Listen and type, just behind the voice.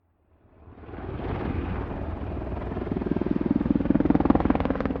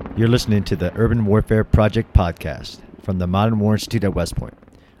You're listening to the Urban Warfare Project podcast from the Modern War Institute at West Point.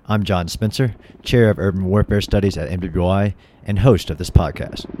 I'm John Spencer, Chair of Urban Warfare Studies at MWI and host of this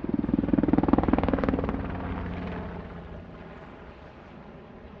podcast.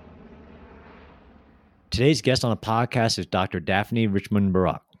 Today's guest on the podcast is Dr. Daphne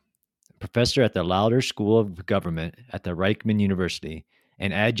Richemond-Barak, professor at the Lauder School of Government at the Reichman University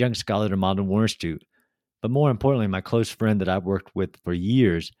and adjunct scholar to Modern War Institute, but more importantly, my close friend that I've worked with for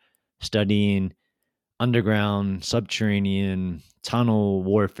years studying underground, subterranean, tunnel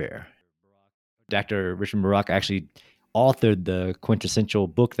warfare. Dr. Richemond-Barak actually authored the quintessential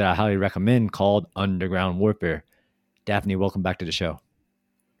book that I highly recommend called Underground Warfare. Daphne, welcome back to the show.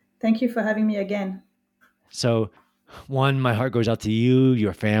 Thank you for having me again. So, one, my heart goes out to you,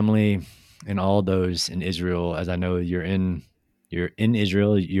 your family, and all those in Israel, as I know you're in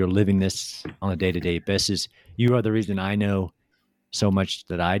Israel, you're living this on a day-to-day basis. You are the reason I know so much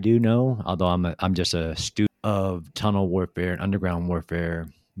that I do know, although I'm just a student of tunnel warfare and underground warfare.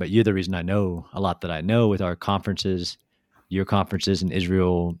 But you're the reason I know a lot that I know with our conferences, your conferences in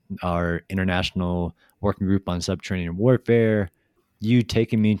Israel, our international working group on subterranean warfare, you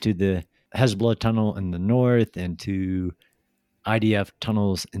taking me to the Hezbollah tunnel in the north and to IDF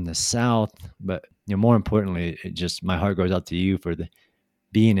tunnels in the south. But more importantly, it just my heart goes out to you for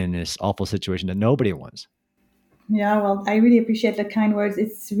being in this awful situation that nobody wants. Yeah, well, I really appreciate the kind words.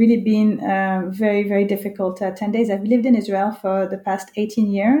 It's really been very, very difficult 10 days. I've lived in Israel for the past 18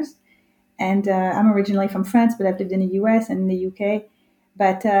 years, and I'm originally from France, but I've lived in the US and in the UK.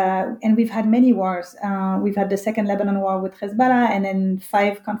 But and we've had many wars. We've had the second Lebanon war with Hezbollah, and then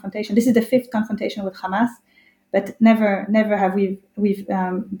 5 confrontations. This is the 5th confrontation with Hamas, but never have we've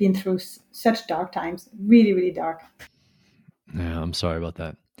been through such dark times. Really, really dark. Yeah, I'm sorry about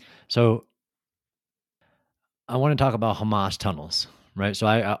that. So I want to talk about Hamas Tunnels, right? So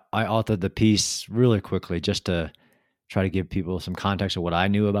I authored the piece really quickly just to try to give people some context of what I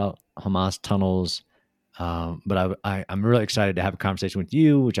knew about Hamas Tunnels. But I'm really excited to have a conversation with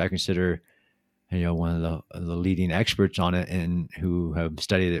you, which I consider, one of the leading experts on it and who have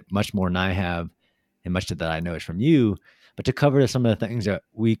studied it much more than I have, and much of that I know is from you. But to cover some of the things that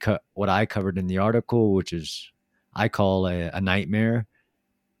what I covered in the article, which is I call a nightmare,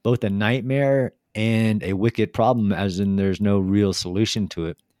 both a nightmare and a wicked problem, as in there's no real solution to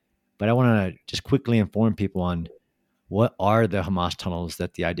it. But I want to just quickly inform people on what are the Hamas tunnels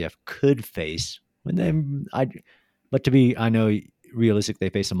that the IDF could face when I know realistic, they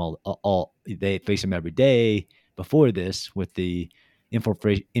face them they face them every day before this with the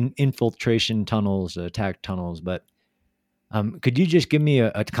infiltration tunnels, attack tunnels. But could you just give me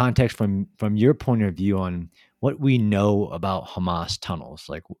a context from your point of view on what we know about Hamas tunnels?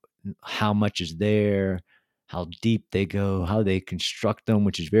 Like how much is there, how deep they go, how they construct them,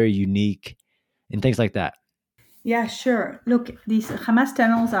 which is very unique, and things like that. Yeah, sure. Look, these Hamas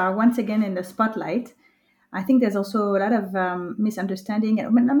tunnels are once again in the spotlight. I think there's also a lot of misunderstanding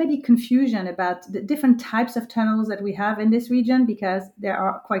and maybe confusion about the different types of tunnels that we have in this region, because there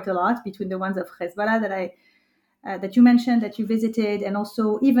are quite a lot between the ones of Hezbollah that you mentioned, that you visited, and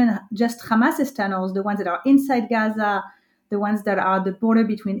also even just Hamas's tunnels, the ones that are inside Gaza, the ones that are the border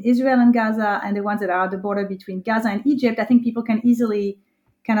between Israel and Gaza, and the ones that are the border between Gaza and Egypt. I think people can easily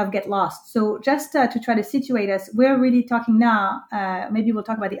kind of get lost. So just to try to situate us, we're really talking now, maybe we'll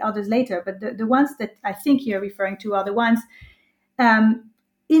talk about the others later, but the ones that I think you're referring to are the ones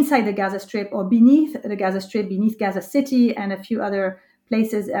inside the Gaza Strip or beneath the Gaza Strip, beneath Gaza City and a few other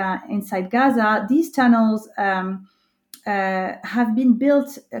places inside Gaza. These tunnels have been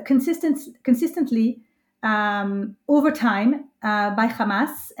built consistently over time by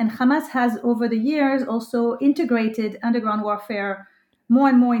Hamas. And Hamas has, over the years, also integrated underground warfare more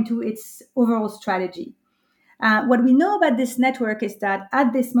and more into its overall strategy. What we know about this network is that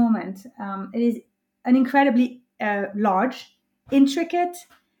at this moment, it is an incredibly large, intricate,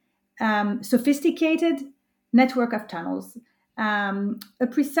 sophisticated network of tunnels. A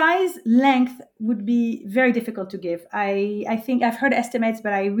precise length would be very difficult to give. I think I've heard estimates,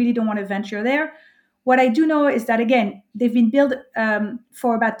 but I really don't want to venture there. What I do know is that, again, they've been built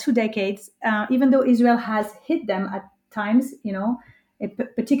for about 2 decades, even though Israel has hit them at times,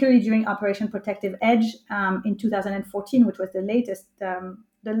 particularly during Operation Protective Edge in 2014, which was the latest,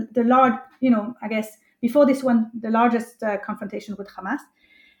 the large, I guess, before this one, the largest confrontation with Hamas.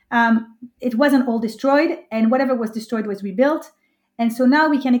 It wasn't all destroyed, and whatever was destroyed was rebuilt. And so now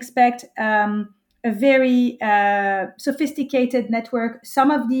we can expect a very sophisticated network. Some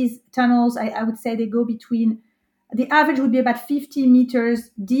of these tunnels, I would say they go between, the average would be about 50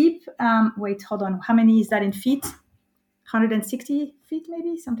 meters deep. Wait, hold on. How many is that in feet? 160 feet,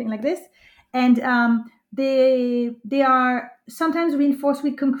 maybe something like this. And they are sometimes reinforced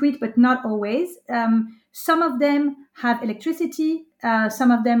with concrete, but not always. Some of them have electricity.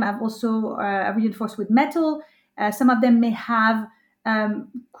 Some of them have also reinforced with metal. Some of them may have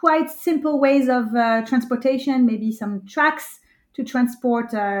quite simple ways of transportation, maybe some tracks to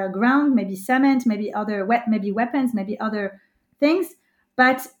transport ground, maybe cement, maybe maybe weapons, maybe other things.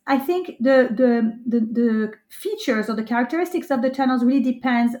 But I think the features or the characteristics of the tunnels really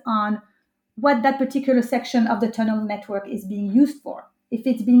depends on what that particular section of the tunnel network is being used for. If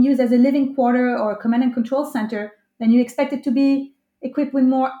it's being used as a living quarter or a command and control center, then you expect it to be equipped with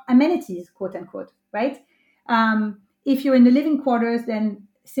more amenities, quote unquote, right? If you're in the living quarters, then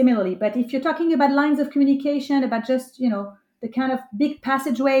similarly. But if you're talking about lines of communication, about just the kind of big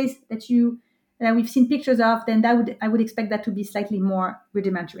passageways that we've seen pictures of, then I would expect that to be slightly more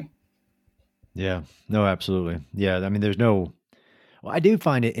rudimentary. Yeah. No, absolutely. Yeah. I mean, there's no. Well, I do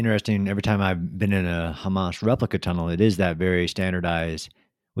find it interesting every time I've been in a Hamas replica tunnel. It is that very standardized,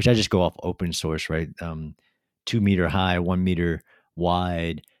 which I just go off open source, right? 2 meter high, 1 meter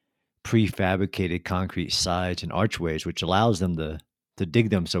wide, prefabricated concrete sides and archways, which allows them to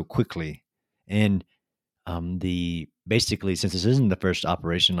dig them so quickly. And the basically, since this isn't the first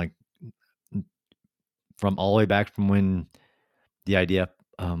operation, like from all the way back from when the IDF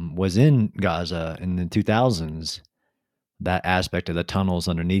was in Gaza in the 2000s, that aspect of the tunnels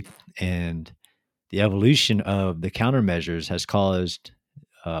underneath and the evolution of the countermeasures has caused,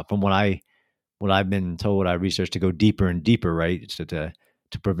 from what I've been told, what I researched, to go deeper and deeper, right? So to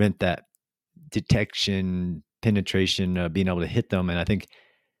prevent that detection, penetration, being able to hit them. And I think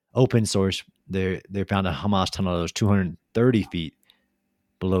open source, they found a Hamas tunnel that was 230 feet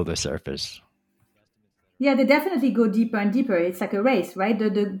below the surface. Yeah, they definitely go deeper and deeper. It's like a race, right?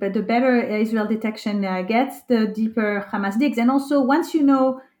 But the better Israel detection gets, the deeper Hamas digs. And also, once you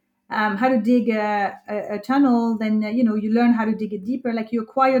know how to dig a tunnel, then you learn how to dig it deeper. Like you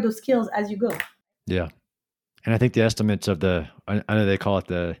acquire those skills as you go. Yeah, and I think the estimates of I know they call it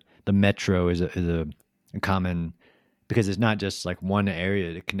the metro is a common, because it's not just like one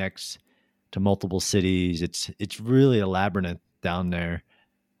area. It connects to multiple cities. It's really a labyrinth down there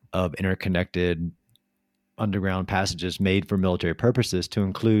of interconnected underground passages made for military purposes, to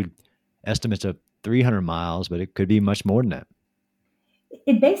include estimates of 300 miles, but it could be much more than that.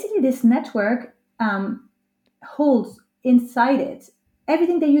 It basically, this network holds inside it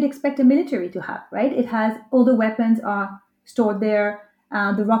everything that you'd expect a military to have, right? It has all the weapons are stored there.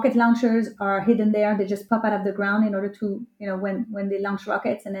 The rocket launchers are hidden there. They just pop out of the ground in order to, when they launch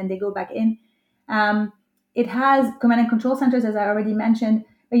rockets and then they go back in. It has command and control centers, as I already mentioned.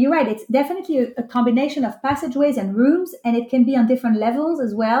 But you're right, it's definitely a combination of passageways and rooms, and it can be on different levels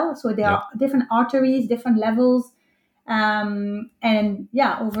as well. So there are different arteries, different levels. And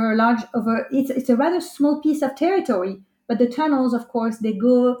yeah, it's a rather small piece of territory, but the tunnels, of course, they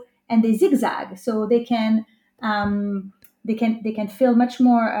go and they zigzag, so they can fill much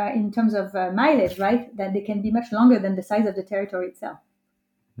more in terms of mileage, right? That they can be much longer than the size of the territory itself.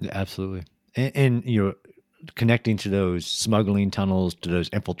 Yeah, absolutely. And connecting to those smuggling tunnels, to those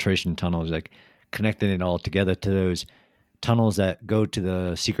infiltration tunnels, like connecting it all together to those tunnels that go to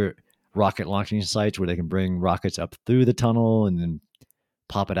the secret rocket launching sites where they can bring rockets up through the tunnel and then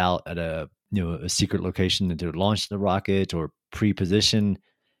pop it out at a secret location to launch the rocket or pre-position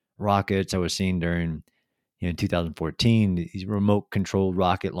rockets. I was seeing during in 2014 these remote controlled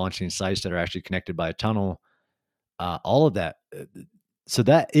rocket launching sites that are actually connected by a tunnel. All of that. So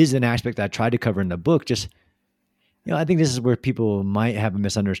that is an aspect that I tried to cover in the book. Just I think this is where people might have a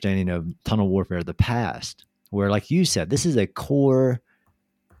misunderstanding of tunnel warfare of the past, where, like you said, this is a core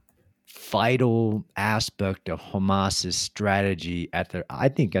vital aspect of Hamas's strategy I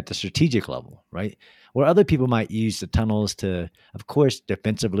think at the strategic level, right? Where other people might use the tunnels to, of course,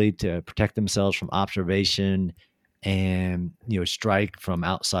 defensively, to protect themselves from observation and, strike from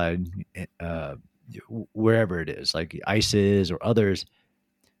outside, wherever it is, like ISIS or others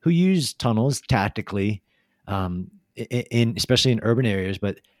who use tunnels tactically, especially in urban areas.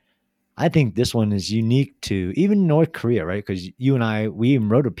 But I think this one is unique to even North Korea, right? Because you and we even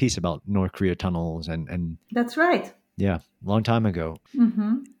wrote a piece about North Korea tunnels, and That's right. yeah, a long time ago.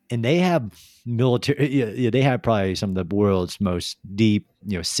 Mm-hmm. And they have military. Yeah, they have probably some of the world's most deep,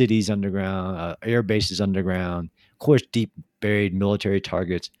 cities underground, air bases underground, of course, deep buried military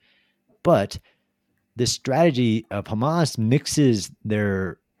targets. But the strategy of Hamas mixes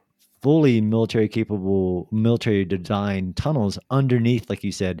their fully military capable, military designed tunnels underneath, like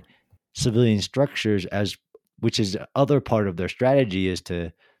you said, civilian structures, which is the other part of their strategy, is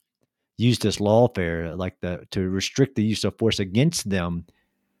to use this lawfare, to restrict the use of force against them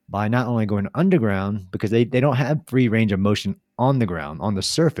by not only going underground, because they don't have free range of motion on the ground, on the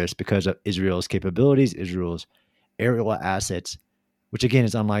surface, because of Israel's capabilities, Israel's aerial assets, which again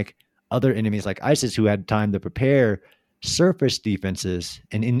is unlike other enemies like ISIS, who had time to prepare surface defenses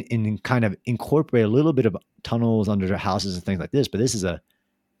and kind of incorporate a little bit of tunnels under their houses and things like this. But this is a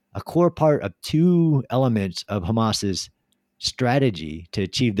core part of two elements of Hamas's strategy to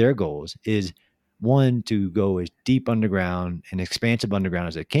achieve their goals is one, to go as deep underground and expansive underground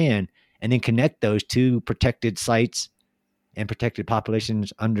as it can, and then connect those two protected sites and protected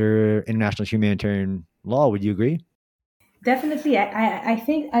populations under international humanitarian law. Would you agree? Definitely, I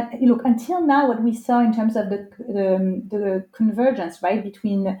think look, until now, what we saw in terms of the convergence, right,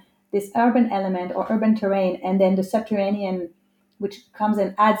 between this urban element or urban terrain and then the subterranean, which comes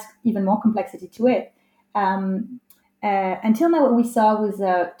and adds even more complexity to it. Until now, what we saw was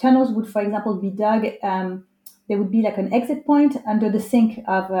tunnels would, for example, be dug. There would be like an exit point under the sink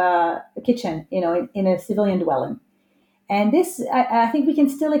of a kitchen, in a civilian dwelling. And this, I think we can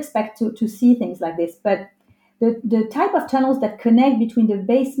still expect to see things like this, but the type of tunnels that connect between the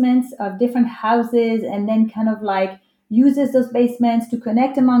basements of different houses and then kind of like uses those basements to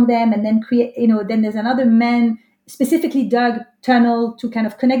connect among them and then create, then there's another man specifically dug tunnel to kind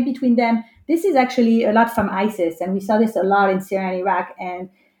of connect between them. This is actually a lot from ISIS, and we saw this a lot in Syria and Iraq. And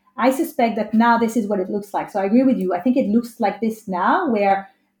I suspect that now this is what it looks like. So I agree with you. I think it looks like this now, where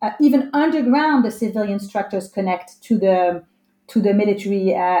even underground, the civilian structures connect to the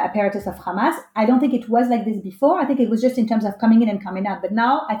military apparatus of Hamas. I don't think it was like this before. I think it was just in terms of coming in and coming out. But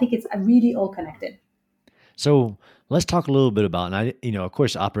now I think it's really all connected. So let's talk a little bit about, and of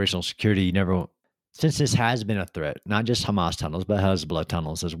course, operational security. Since this has been a threat, not just Hamas tunnels, but Hezbollah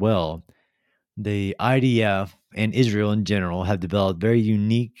tunnels as well. The IDF and Israel in general have developed very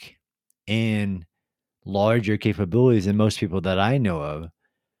unique and larger capabilities than most people that I know of.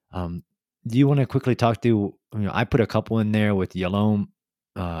 Do you want to quickly talk through? I put a couple in there with Yalom,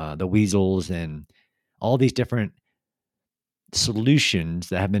 the weasels, and all these different solutions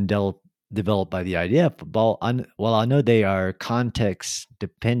that have been developed by the IDF. While I know they are context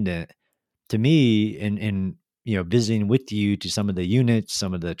dependent, to me, in visiting with you to some of the units,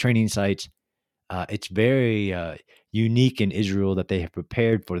 some of the training sites, it's very unique in Israel that they have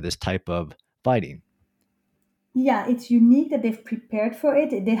prepared for this type of fighting. Yeah, it's unique that they've prepared for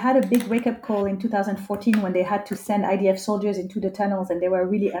it. They had a big wake-up call in 2014 when they had to send IDF soldiers into the tunnels, and they were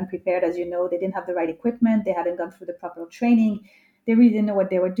really unprepared. As you know, they didn't have the right equipment. They hadn't gone through the proper training. They really didn't know what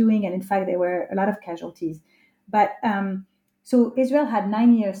they were doing, and in fact, there were a lot of casualties. But so Israel had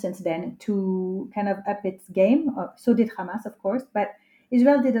 9 years since then to kind of up its game. So did Hamas, of course. But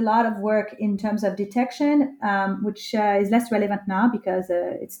Israel did a lot of work in terms of detection, which is less relevant now because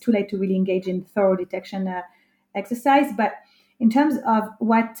it's too late to really engage in thorough detection exercise. But in terms of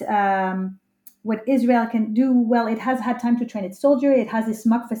what Israel can do, well, it has had time to train its soldier. It has this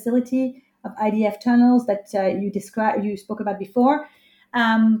mock facility of IDF tunnels that you spoke about before.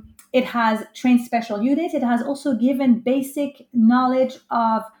 It has trained special units. It has also given basic knowledge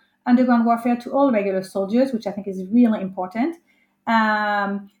of underground warfare to all regular soldiers, which I think is really important.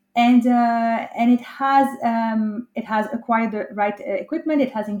 And it has acquired the right equipment.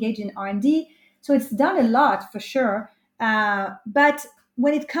 It has engaged in R&D. So it's done a lot for sure. But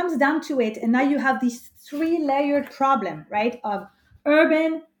when it comes down to it, and now you have this three-layered problem, right, of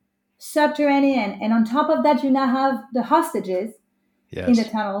urban, subterranean, and on top of that, you now have the hostages in the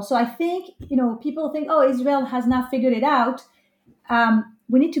tunnel. So I think, people think, oh, Israel has not figured it out.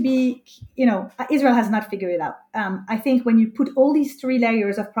 We need to be, Israel has not figured it out. I think when you put all these three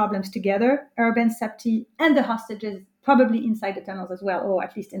layers of problems together, urban, subti, and the hostages, probably inside the tunnels as well, or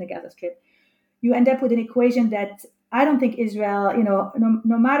at least in the Gaza Strip, you end up with an equation that I don't think Israel,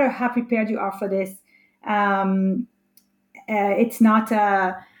 no matter how prepared you are for this, it's not.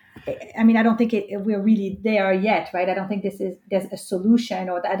 I don't think we're really there yet, right? I don't think there's a solution,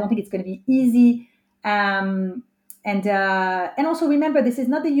 or I don't think it's going to be easy. And also remember, this is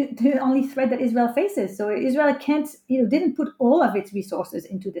not the only threat that Israel faces. So Israel didn't put all of its resources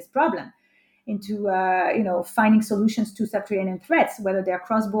into this problem, into finding solutions to subterranean threats, whether they're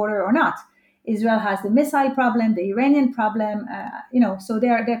cross-border or not. Israel has the missile problem, the Iranian problem, so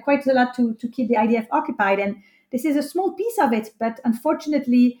there are quite a lot to keep the IDF occupied. And this is a small piece of it, but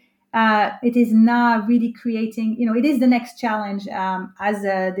unfortunately, it is now really creating, it is the next challenge as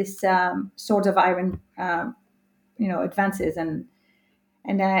this Swords of Iron, advances. And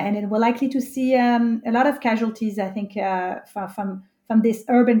we're likely to see a lot of casualties, I think, from this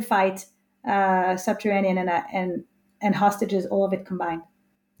urban fight, subterranean and hostages, all of it combined.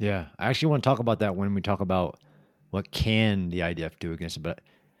 Yeah, I actually want to talk about that when we talk about what can the IDF do against it. But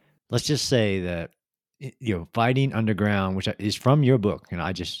let's just say that fighting underground, which is from your book, and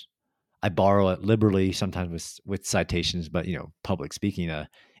I borrow it liberally sometimes with citations, but public speaking,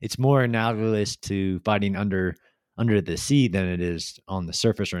 it's more analogous to fighting under the sea than it is on the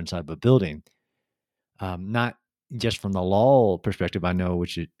surface or inside of a building. Not just from the law perspective, I know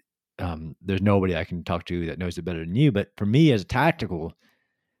there's nobody I can talk to that knows it better than you. But for me, as a tactical,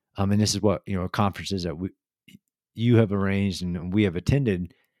 and this is what conferences that you have arranged and we have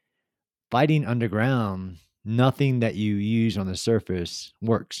attended. Fighting underground, nothing that you use on the surface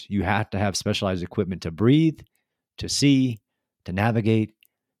works. You have to have specialized equipment to breathe, to see, to navigate,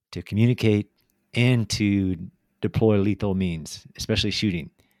 to communicate, and to deploy lethal means, especially shooting.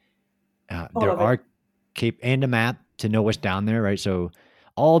 All There of it. are and a map to know what's down there, right? So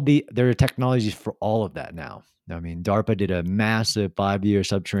there are technologies for all of that now. I mean, DARPA did a massive 5-year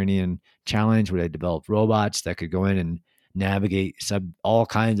subterranean challenge where they developed robots that could go in and navigate all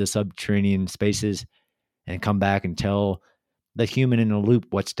kinds of subterranean spaces and come back and tell the human in the loop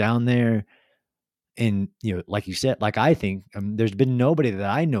what's down there. And like you said, like I think there's been nobody that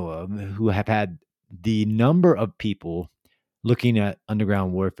I know of who have had the number of people looking at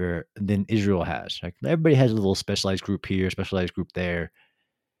underground warfare than Israel has. Like everybody has a little specialized group here, specialized group there.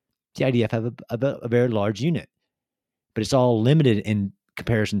 The IDF have a very large unit, but it's all limited in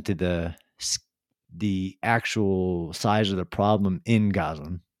comparison to the actual size of the problem in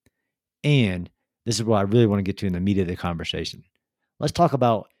Gaza. And this is what I really want to get to in the meat of the conversation. Let's talk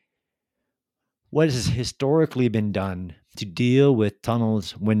about what has historically been done to deal with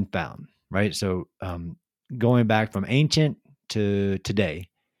tunnels when found, right? So, going back from ancient to today,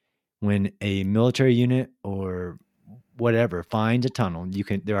 when a military unit or whatever finds a tunnel,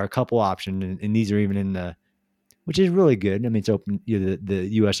 there are a couple options, and these are even in which is really good. I mean, it's open. The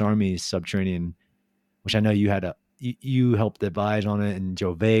U.S. Army's subterranean, which I know you helped advise on it, and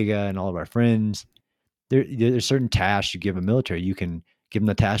Joe Vega and all of our friends. There's certain tasks you give a military. You can give them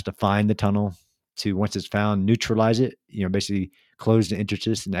the task to find the tunnel, to once it's found, neutralize it. Basically close the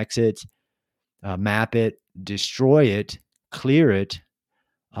entrances and exits, map it, destroy it, clear it,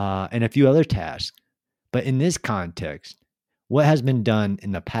 and a few other tasks. But in this context, what has been done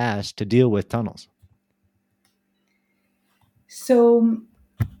in the past to deal with tunnels? So,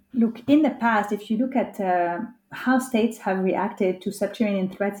 look, in the past, if you look at how states have reacted to subterranean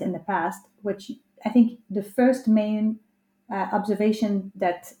threats in the past, which I think the first main observation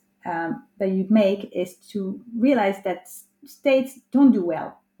that you'd make is to realize that states don't do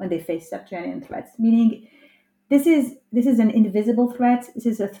well when they face subterranean threats. Meaning, this is an invisible threat. This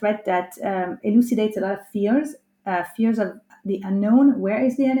is a threat that elucidates a lot of fears of the unknown. Where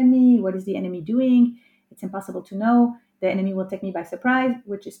is the enemy? What is the enemy doing? It's impossible to know. The enemy will take me by surprise,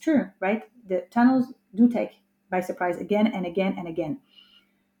 which is true, right? The tunnels do take by surprise again and again and again.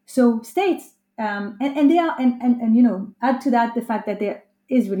 So states, and they are, and add to that the fact that there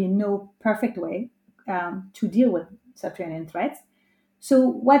is really no perfect way to deal with subterranean threats. So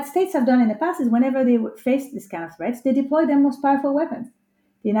what states have done in the past is whenever they face this kind of threats, they deploy their most powerful weapons.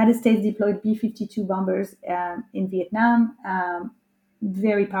 The United States deployed B-52 bombers in Vietnam,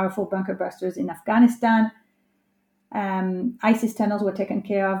 very powerful bunker busters in Afghanistan. ISIS tunnels were taken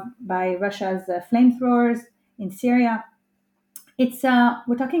care of by Russia's flamethrowers in Syria.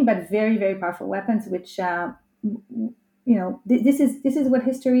 We're talking about very, very powerful weapons, which this is what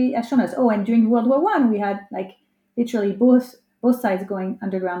history has shown us. Oh, and during World War I, we had like literally both sides going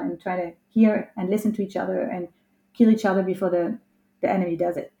underground and trying to hear and listen to each other and kill each other before the enemy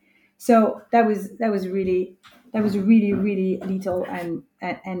does it. So that was really really lethal, and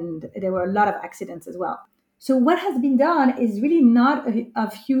there were a lot of accidents as well. So what has been done is really not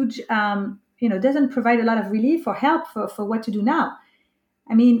of huge, doesn't provide a lot of relief or help for what to do now.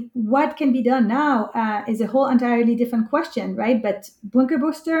 I mean, what can be done now is a whole entirely different question, right? But bunker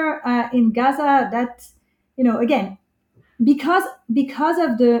booster in Gaza, that, again, because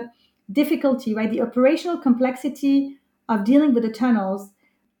of the difficulty, right, the operational complexity of dealing with the tunnels,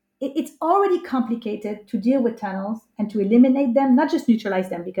 it's already complicated to deal with tunnels and to eliminate them, not just neutralize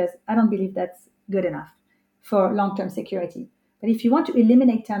them, because I don't believe that's good enough for long-term security. But if you want to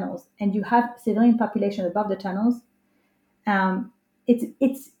eliminate tunnels and you have civilian population above the tunnels,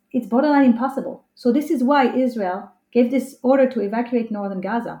 it's borderline impossible. So this is why Israel gave this order to evacuate northern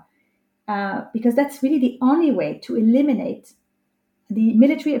Gaza, because that's really the only way to eliminate the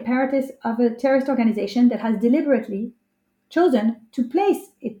military apparatus of a terrorist organization that has deliberately chosen to place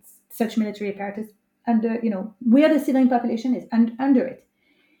its such military apparatus under, where the civilian population is under it.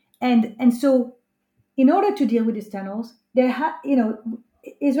 And so in order to deal with these tunnels,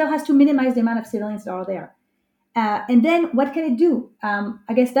 Israel has to minimize the amount of civilians that are there. And then what can it do?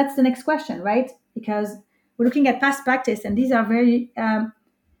 I guess that's the next question, right? Because we're looking at past practice, and these are very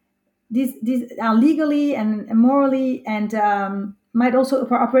these are legally and morally and might also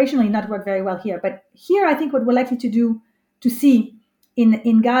operationally not work very well here. But here, I think what we're likely to see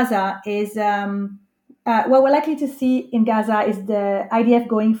in Gaza is what we're likely to see in Gaza is the IDF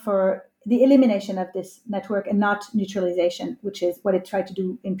going for the elimination of this network and not neutralization, which is what it tried to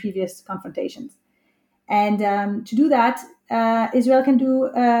do in previous confrontations. And to do that, Israel can do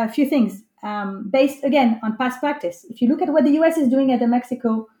a few things based, again, on past practice. If you look at what the US is doing at the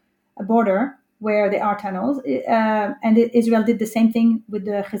Mexico border, where there are tunnels, and Israel did the same thing with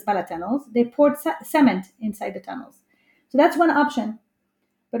the Hezbollah tunnels, they poured cement inside the tunnels. So that's one option.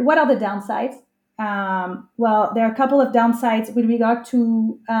 But what are the downsides? Well, there are a couple of downsides with regard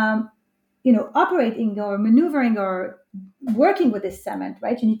to operating or maneuvering or working with this cement,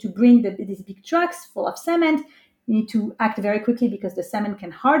 right? You need to bring these big trucks full of cement. You need to act very quickly because the cement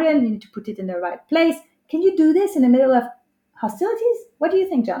can harden. You need to put it in the right place. Can you do this in the middle of hostilities? What do you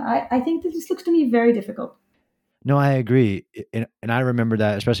think, John? I think this looks to me very difficult. No, I agree. And I remember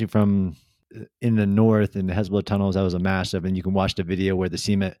that, especially from in the north in the Hezbollah tunnels, that was a massive, and you can watch the video where the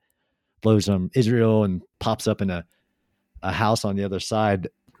cement blows from Israel and pops up in a house on the other side.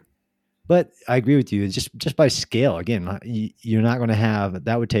 But I agree with you. Just by scale, again, you're not going to have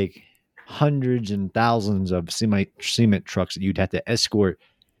that would take hundreds and thousands of cement trucks that you'd have to escort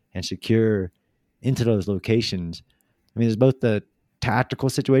and secure into those locations. I mean, there's both the tactical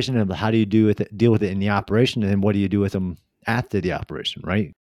situation of how do you deal with it in the operation, and then what do you do with them after the operation,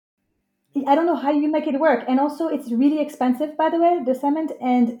 right? I don't know how you make it work. And also, it's really expensive, by the way, the cement.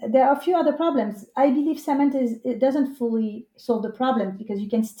 And there are a few other problems. I believe cement it doesn't fully solve the problem because you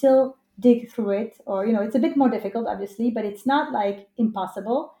can still dig through it, or it's a bit more difficult, obviously, but it's not like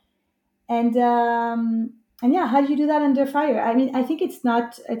impossible. And yeah, how do you do that under fire? I mean, I think it's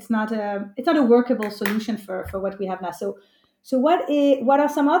not a workable solution for what we have now. So what are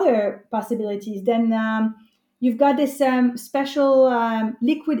some other possibilities? Then you've got this special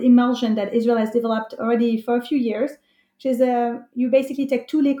liquid emulsion that Israel has developed already for a few years, which is you basically take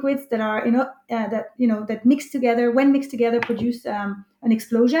two liquids that are that mix together. When mixed together, produce an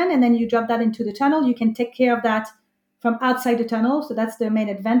explosion, and then you drop that into the tunnel. You can take care of that from outside the tunnel. So that's the main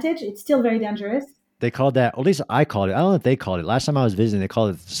advantage. It's still very dangerous. They called that, at least I called it. I don't know if they called it. Last time I was visiting, they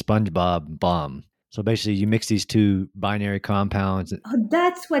called it the SpongeBob bomb. So basically, you mix these two binary compounds. Oh,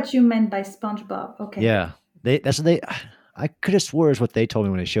 that's what you meant by SpongeBob. Okay. Yeah, that's what they. I could have swore is what they told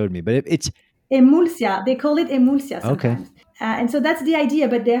me when they showed me, but it's emulsia. They call it emulsia sometimes. Okay. And so that's the idea.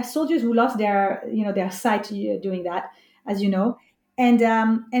 But there are soldiers who lost their sight doing that, as you know.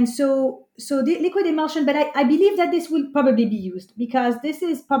 And so the liquid emulsion. But I believe that this will probably be used because this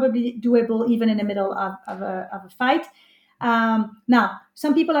is probably doable even in the middle of a fight. Now,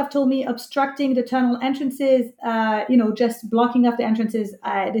 some people have told me obstructing the tunnel entrances, just blocking off the entrances.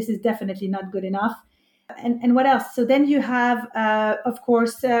 This is definitely not good enough. And what else? So then you have, of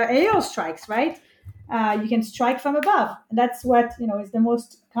course, aerial strikes, right? You can strike from above. And that's what, is the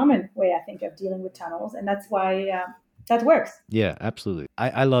most common way, I think, of dealing with tunnels. And that's why that works. Yeah, absolutely.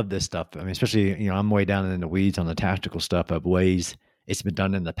 I love this stuff. I mean, especially, I'm way down in the weeds on the tactical stuff of ways it's been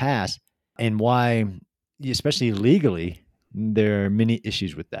done in the past and why, especially legally, there are many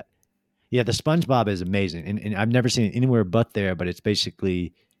issues with that. Yeah, the SpongeBob is amazing. And I've never seen it anywhere but there, but it's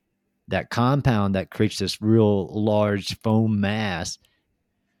basically that compound that creates this real large foam mass.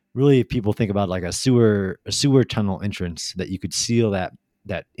 Really, if people think about like a sewer tunnel entrance, that you could seal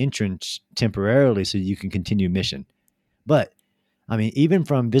that entrance temporarily so you can continue mission. But I mean, even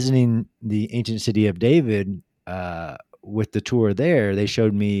from visiting the ancient city of David with the tour there, they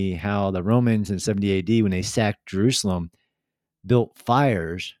showed me how the Romans in 70 AD, when they sacked Jerusalem, built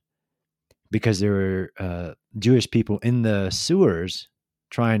fires because there were Jewish people in the sewers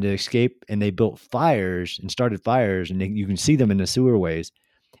trying to escape, and they built fires and started fires, and you can see them in the sewerways,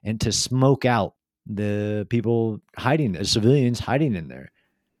 and to smoke out the people hiding, the civilians hiding in there.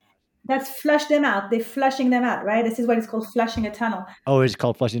 That's flush them out. They're flushing them out, right? This is what it's called, flushing a tunnel. Oh, it's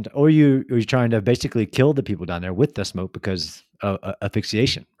called flushing. Or you're trying to basically kill the people down there with the smoke because of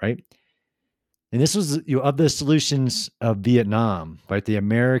asphyxiation, right? And this was of the solutions of Vietnam, right? The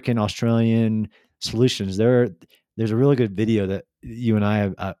American, Australian solutions. There's a really good video that you and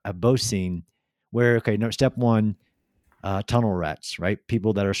I have both seen where, okay, no, step one, tunnel rats, right?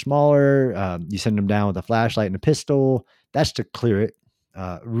 People that are smaller, you send them down with a flashlight and a pistol. That's to clear it.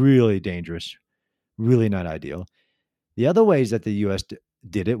 Really dangerous, really not ideal. The other ways that the U.S.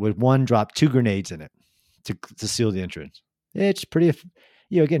 did it was one, drop two grenades in it to seal the entrance. It's pretty.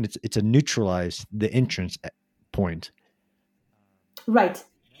 again, it's a neutralize the entrance point. Right.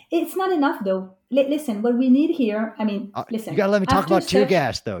 It's not enough, though. Listen, what we need here, I mean, You listen, got to let me talk after about tear such.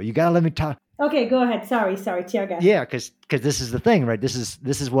 gas, though. You got to let me talk. Okay, go ahead. Sorry, tear gas. Yeah, because this is the thing, right? This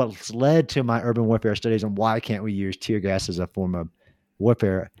is what's led to my urban warfare studies on why can't we use tear gas as a form of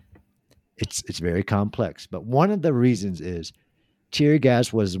warfare. It's very complex, but one of the reasons is tear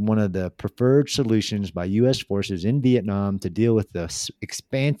gas was one of the preferred solutions by U.S. forces in Vietnam to deal with the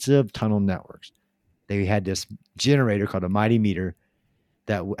expansive tunnel networks. They had this generator called a mighty meter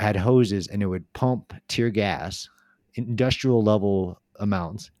that had hoses, and it would pump tear gas, industrial level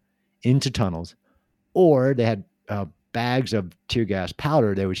amounts, into tunnels, or they had bags of tear gas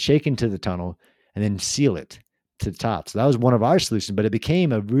powder they would shake into the tunnel and then seal it to the top. So that was one of our solutions, but it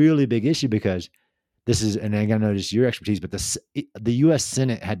became a really big issue because this is, and I got to know this is your expertise, but the U.S.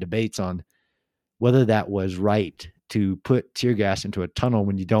 Senate had debates on whether that was right to put tear gas into a tunnel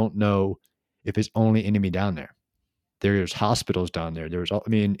when you don't know if it's only enemy down there. There's hospitals down there.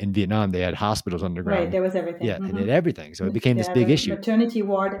 In Vietnam, they had hospitals underground. Right, there was everything. Yeah, and they had everything. So it became They this have big a issue. maternity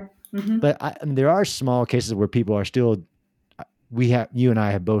ward. But there are small cases where people are still, you and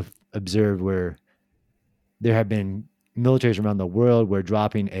I have both observed where there have been militaries around the world where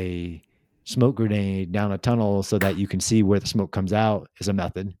dropping a smoke grenade down a tunnel so that you can see where the smoke comes out is a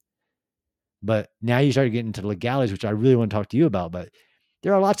method. But now you start getting into legalities, which I really want to talk to you about. But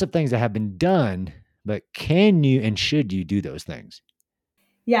there are lots of things that have been done, but can you and should you do those things?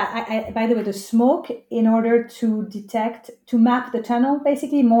 Yeah, by the way, the smoke, in order to map the tunnel,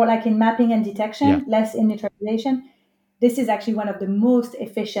 basically more like in mapping and detection, less in neutralization. This is actually one of the most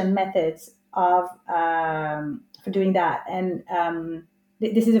efficient methods of for doing that. And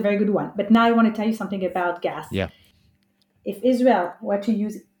this is a very good one. But now I want to tell you something about gas. Yeah. If Israel were to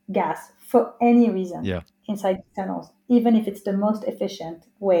use gas for any reason inside tunnels, even if it's the most efficient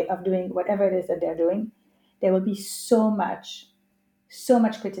way of doing whatever it is that they're doing, there will be so much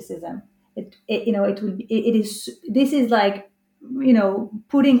criticism. This is like,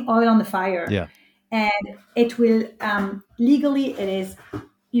 putting oil on the fire. Yeah. And it will, legally, it is,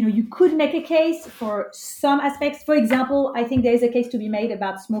 you could make a case for some aspects. For example, I think there is a case to be made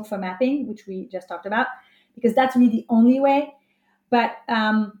about smoke for mapping, which we just talked about, because that's really the only way. But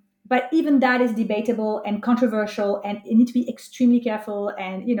even that is debatable and controversial, and you need to be extremely careful.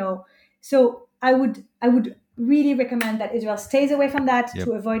 And so I would really recommend that Israel stays away from that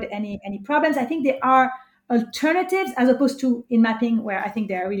to avoid any problems. I think there are alternatives as opposed to in mapping, where I think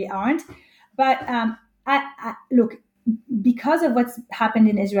there really aren't. But look, because of what's happened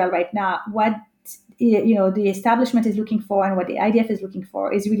in Israel right now, what the establishment is looking for and what the IDF is looking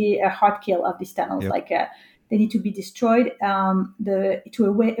for is really a hard kill of these tunnels. They need to be destroyed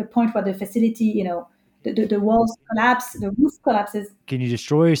to a point where the facility, the walls collapse, the roof collapses. Can you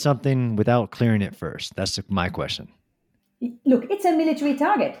destroy something without clearing it first? That's my question. Look, it's a military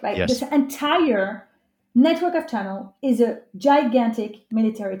target, right? Yes. This entire network of tunnel is a gigantic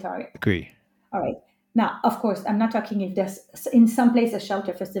military target. Agree. All right. Now, of course, I'm not talking if there's in some place a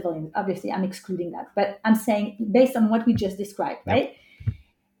shelter for civilians. Obviously, I'm excluding that. But I'm saying based on what we just described, right?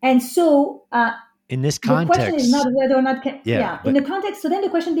 And so in this context, the question is not whether or not in the context. So then the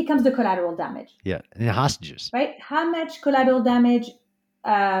question becomes the collateral damage. Yeah, and the hostages. Right? How much collateral damage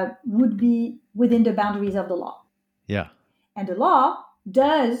would be within the boundaries of the law? Yeah. And the law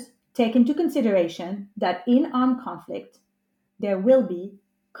does take into consideration that in armed conflict, there will be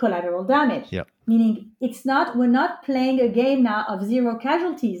collateral damage. Yep. Meaning we're not playing a game now of zero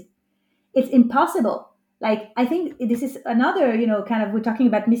casualties. It's impossible. Like, I think this is another, we're talking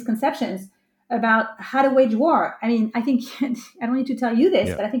about misconceptions about how to wage war. I mean, I think, I don't need to tell you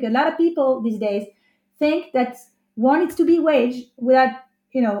this, but I think a lot of people these days think that war needs to be waged without,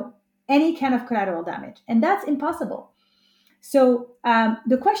 any kind of collateral damage. And that's impossible. So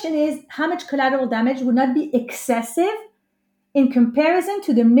the question is, how much collateral damage would not be excessive in comparison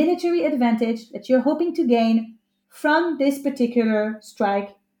to the military advantage that you're hoping to gain from this particular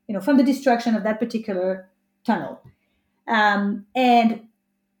strike, from the destruction of that particular tunnel. And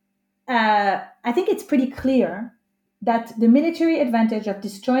I think it's pretty clear that the military advantage of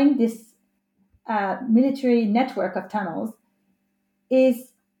destroying this military network of tunnels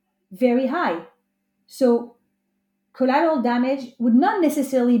is very high. So collateral damage would not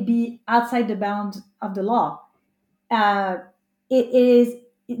necessarily be outside the bounds of the law. It is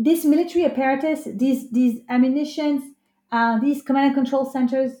this military apparatus, these ammunitions, these command and control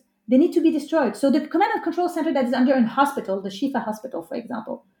centers, they need to be destroyed. So the command and control center that is under a hospital, the Shifa hospital, for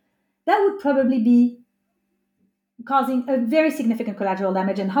example, that would probably be causing a very significant collateral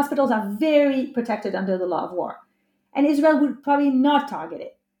damage, and hospitals are very protected under the law of war. and Israel would probably not target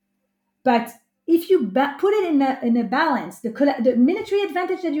it. But if you put it in a balance, the military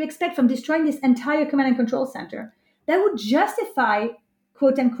advantage that you expect from destroying this entire command and control center, that would justify,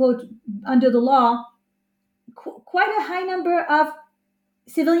 quote unquote, under the law, quite a high number of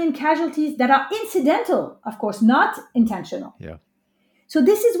civilian casualties that are incidental, of course, not intentional. Yeah. So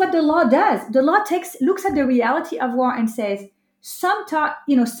this is what the law does. The law looks at the reality of war and says, sometimes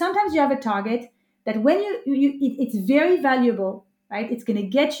you have a target that when it's very valuable, right? It's going to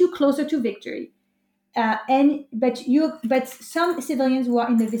get you closer to victory. But some civilians who are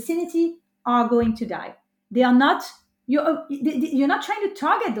in the vicinity are going to die. They are not. You're not trying to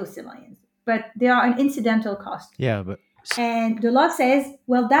target those civilians, but they are an incidental cost. Yeah, but and the law says,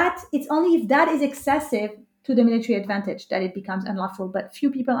 well, that it's only if that is excessive to the military advantage that it becomes unlawful. But few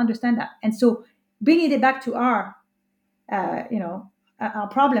people understand that, and so bringing it back to our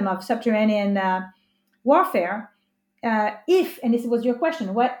problem of subterranean warfare. If, and this was your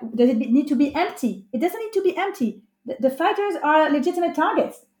question, what does it need to be empty? It doesn't need to be empty. The fighters are legitimate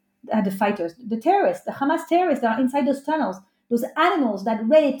targets. The terrorists, the Hamas terrorists that are inside those tunnels, those animals that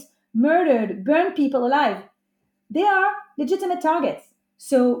raped, murdered, burned people alive, they are legitimate targets.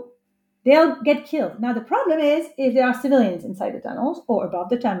 So they'll get killed. Now, the problem is if there are civilians inside the tunnels or above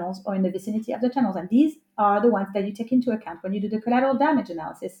the tunnels or in the vicinity of the tunnels. And these are the ones that you take into account when you do the collateral damage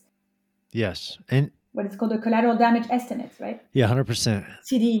analysis. Yes. And what is called the collateral damage estimates, right? Yeah, 100%.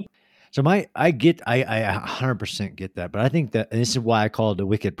 CD. So I 100% get that. But I think that, and this is why I call it a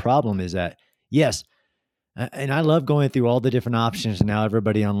wicked problem, is that, yes, and I love going through all the different options. And now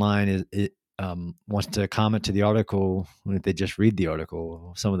everybody online wants to comment to the article. If they just read the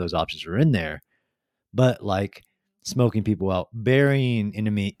article, some of those options are in there. But like smoking people out, burying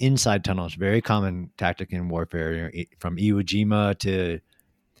enemy inside tunnels, very common tactic in warfare, from Iwo Jima to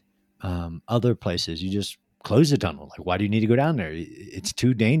other places. You just close the tunnel. Like, why do you need to go down there? It's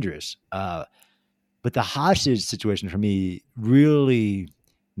too dangerous. But the hostage situation for me really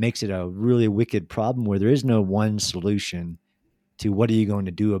makes it a really wicked problem where there is no one solution to what are you going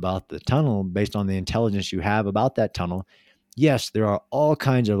to do about the tunnel based on the intelligence you have about that tunnel. Yes, there are all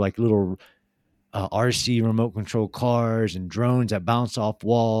kinds of like little RC remote control cars and drones that bounce off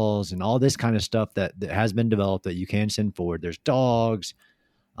walls and all this kind of stuff that has been developed that you can send forward. There's dogs.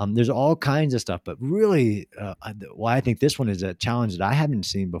 There's all kinds of stuff, but really why I think this one is a challenge that I haven't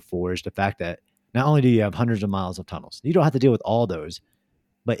seen before is the fact that not only do you have hundreds of miles of tunnels, you don't have to deal with all those,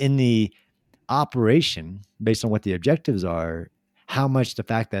 but in the operation, based on what the objectives are, how much the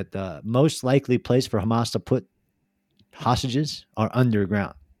fact that the most likely place for Hamas to put hostages are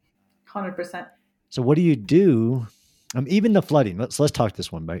underground. 100%. So what do you do? Even the flooding. Let's talk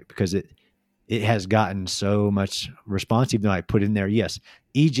this one, right? Because it has gotten so much response, even though I put in there, yes,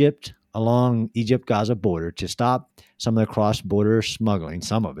 Egypt, along Egypt-Gaza border to stop some of the cross-border smuggling,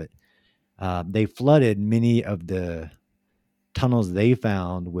 some of it. They flooded many of the tunnels they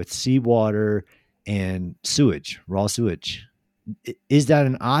found with seawater and sewage, raw sewage. Is that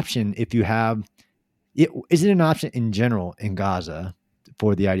an option if you have it? Is it an option in general in Gaza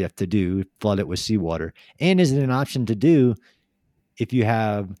for the IDF to do, flood it with seawater? And is it an option to do if you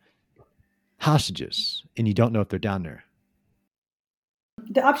have hostages and you don't know if they're down there?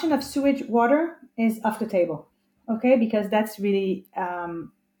 The option of sewage water is off the table, okay? Because that's really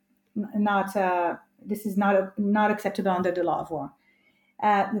this is not acceptable under the law of war.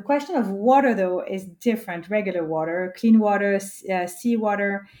 The question of water, though, is different. Regular water, clean water,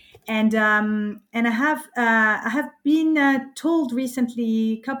 seawater, and I have been told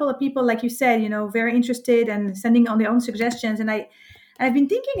recently, a couple of people, like you said, very interested and sending on their own suggestions, and I've been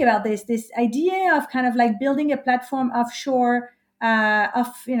thinking about this idea of kind of like building a platform offshore,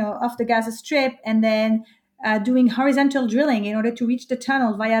 off the Gaza Strip, and then doing horizontal drilling in order to reach the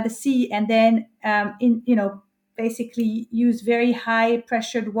tunnel via the sea, and then basically use very high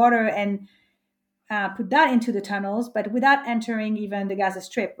pressured water and put that into the tunnels, but without entering even the Gaza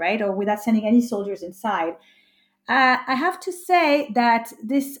Strip, right? Or without sending any soldiers inside. I have to say that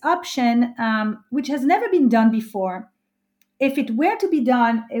this option, which has never been done before, if it were to be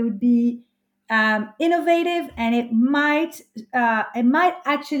done, it would be innovative, and it might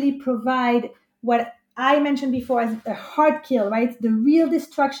actually provide what I mentioned before as a hard kill, right? The real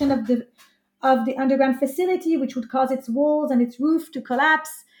destruction of the underground facility, which would cause its walls and its roof to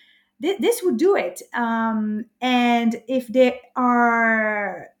collapse. This would do it. And if there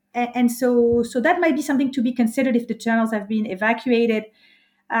are, and so that might be something to be considered if the tunnels have been evacuated.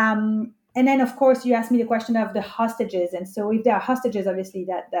 And then, of course, you asked me the question of the hostages. And so if there are hostages, obviously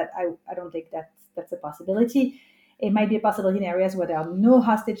that I don't think that's a possibility. It might be a possibility in areas where there are no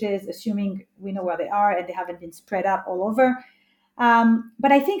hostages, assuming we know where they are and they haven't been spread out all over.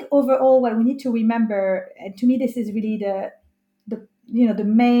 But I think overall, what we need to remember, and to me, this is really the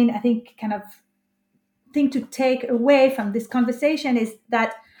main, I think, kind of thing to take away from this conversation is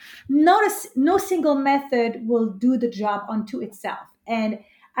that no single method will do the job unto itself. And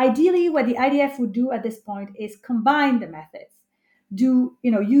ideally, what the IDF would do at this point is combine the methods.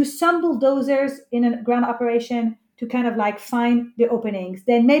 Use some bulldozers in a ground operation to kind of like find the openings,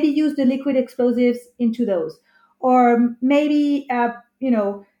 then maybe use the liquid explosives into those, or maybe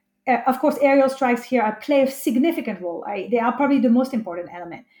of course, aerial strikes here play a significant role. They are probably the most important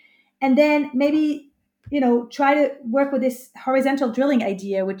element. And then maybe try to work with this horizontal drilling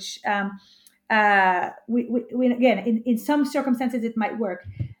idea, which we again, in some circumstances it might work,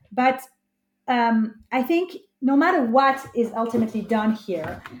 but I think no matter what is ultimately done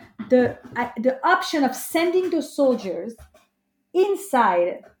here, the option of sending the soldiers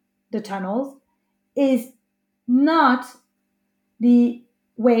inside the tunnels is not the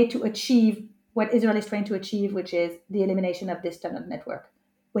way to achieve what Israel is trying to achieve, which is the elimination of this tunnel network.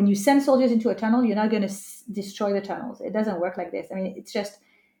 When you send soldiers into a tunnel, you're not going to destroy the tunnels. It doesn't work like this. I mean, it's just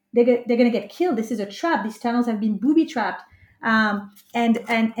they're going to get killed. This is a trap. These tunnels have been booby trapped,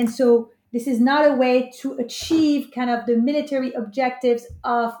 and so this is not a way to achieve kind of the military objectives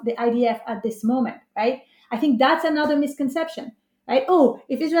of the IDF at this moment, right? I think that's another misconception, right? Oh,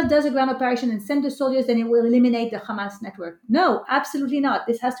 if Israel does a ground operation and send the soldiers, then it will eliminate the Hamas network. No, absolutely not.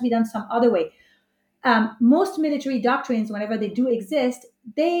 This has to be done some other way. Most military doctrines, whenever they do exist,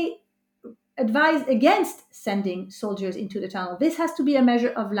 they advise against sending soldiers into the tunnel. This has to be a measure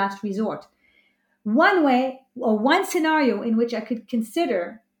of last resort. One way or one scenario in which I could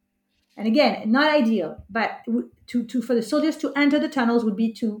consider, and again, not ideal, but for the soldiers to enter the tunnels would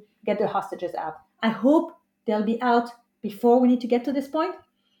be to get the hostages out. I hope they'll be out before we need to get to this point.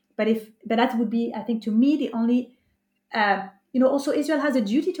 But that would be, I think, to me, the only. Also, Israel has a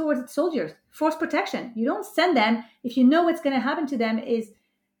duty towards its soldiers, force protection. You don't send them if you know what's going to happen to them is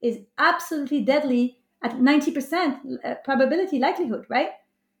absolutely deadly at 90% probability likelihood, right?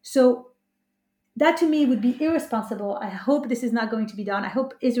 So that to me would be irresponsible. I hope this is not going to be done. I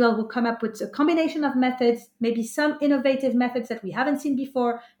hope Israel will come up with a combination of methods, maybe some innovative methods that we haven't seen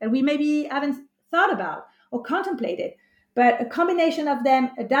before, that we maybe haven't thought about or contemplated, but a combination of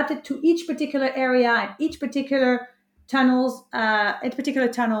them adapted to each particular area and each particular tunnel,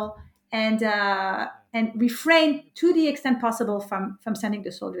 and refrain to the extent possible from sending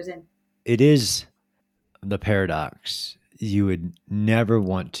the soldiers in. It is the paradox. You would never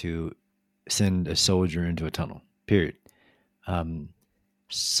want to send a soldier into a tunnel, period.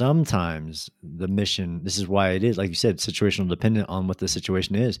 Sometimes the mission, this is why it is, like you said, situational dependent on what the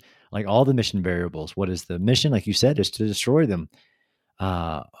situation is. Like all the mission variables, what is the mission? Like you said, is to destroy them.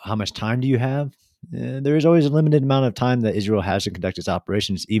 How much time do you have? There is always a limited amount of time that Israel has to conduct its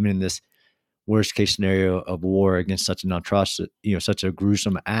operations, even in this worst case scenario of war against such an atrocity, such a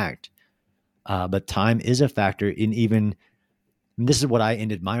gruesome act. But time is a factor in even. This is what I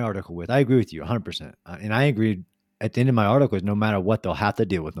ended my article with. I agree with you 100%. And I agreed at the end of my article is no matter what, they'll have to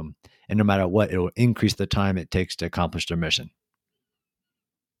deal with them. And no matter what, it will increase the time it takes to accomplish their mission.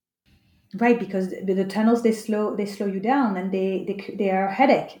 Right, because the tunnels, they slow you down, and they are a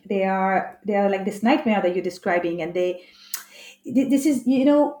headache. They are like this nightmare that you're describing, and this is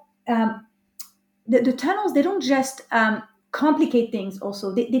the tunnels, they don't just complicate things.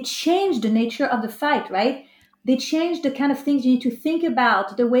 Also, they change the nature of the fight, right? They change the kind of things you need to think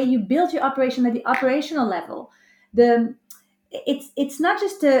about, the way you build your operation at the operational level. It's not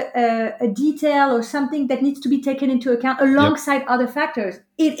just a detail or something that needs to be taken into account alongside other factors.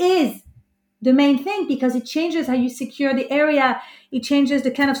 It is the main thing, because it changes how you secure the area. It changes the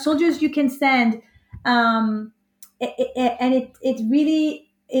kind of soldiers you can send, and it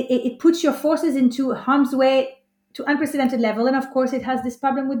really puts your forces into harm's way to unprecedented level. And of course, it has this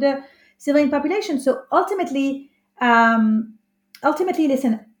problem with the civilian population. So ultimately,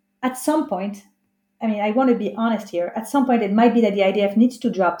 listen, at some point, I mean, I want to be honest here. At some point, it might be that the IDF needs to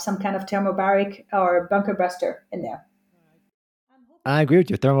drop some kind of thermobaric or bunker buster in there. I agree with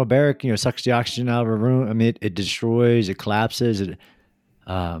you. Thermobaric, sucks the oxygen out of a room. I mean, it destroys, it collapses. You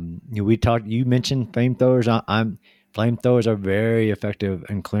mentioned flamethrowers. Flamethrowers are very effective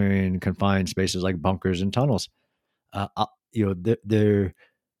in clearing confined spaces like bunkers and tunnels.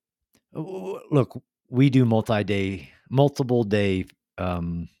 Look, we do multiple day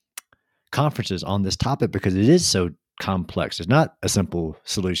conferences on this topic because it is so complex. It's not a simple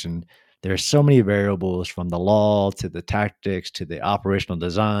solution. There are so many variables, from the law to the tactics to the operational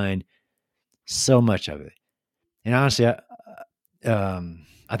design, so much of it. And honestly,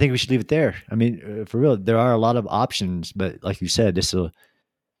 I think we should leave it there. I mean, for real, there are a lot of options, but like you said, this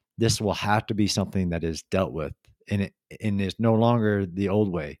will have to be something that is dealt with, and it's no longer the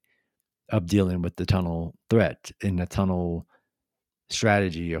old way of dealing with the tunnel threat and the tunnel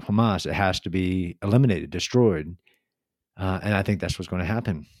strategy of Hamas. It has to be eliminated, destroyed, and I think that's what's going to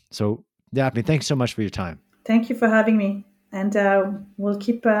happen. So, Daphne, thanks so much for your time. Thank you for having me. And we'll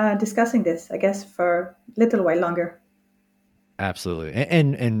keep discussing this, I guess, for a little while longer. Absolutely,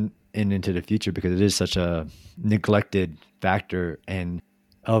 and into the future, because it is such a neglected factor and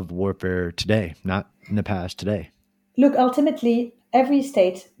of warfare today, not in the past, today. Look, ultimately, every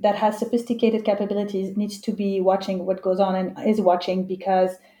state that has sophisticated capabilities needs to be watching what goes on and is watching,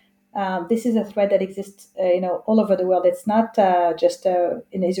 because this is a threat that exists, all over the world. It's not just an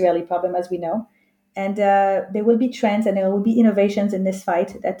Israeli problem, as we know. And there will be trends and there will be innovations in this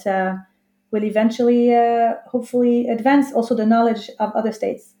fight that will eventually, hopefully, advance also the knowledge of other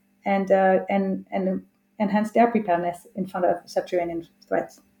states and enhance their preparedness in front of subterranean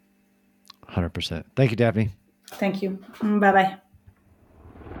threats. 100%. Thank you, Daphne. Thank you. Bye bye.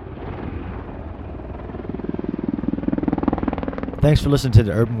 Thanks for listening to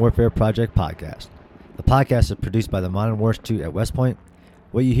the Urban Warfare Project podcast. The podcast is produced by the Modern War Institute at West Point.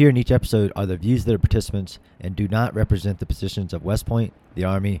 What you hear in each episode are the views of the participants and do not represent the positions of West Point, the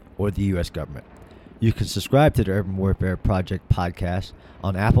Army, or the U.S. government. You can subscribe to the Urban Warfare Project podcast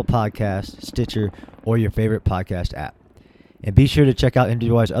on Apple Podcasts, Stitcher, or your favorite podcast app. And be sure to check out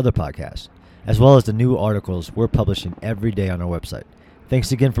NWI's other podcasts, as well as the new articles we're publishing every day on our website.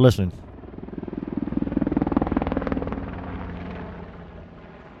 Thanks again for listening.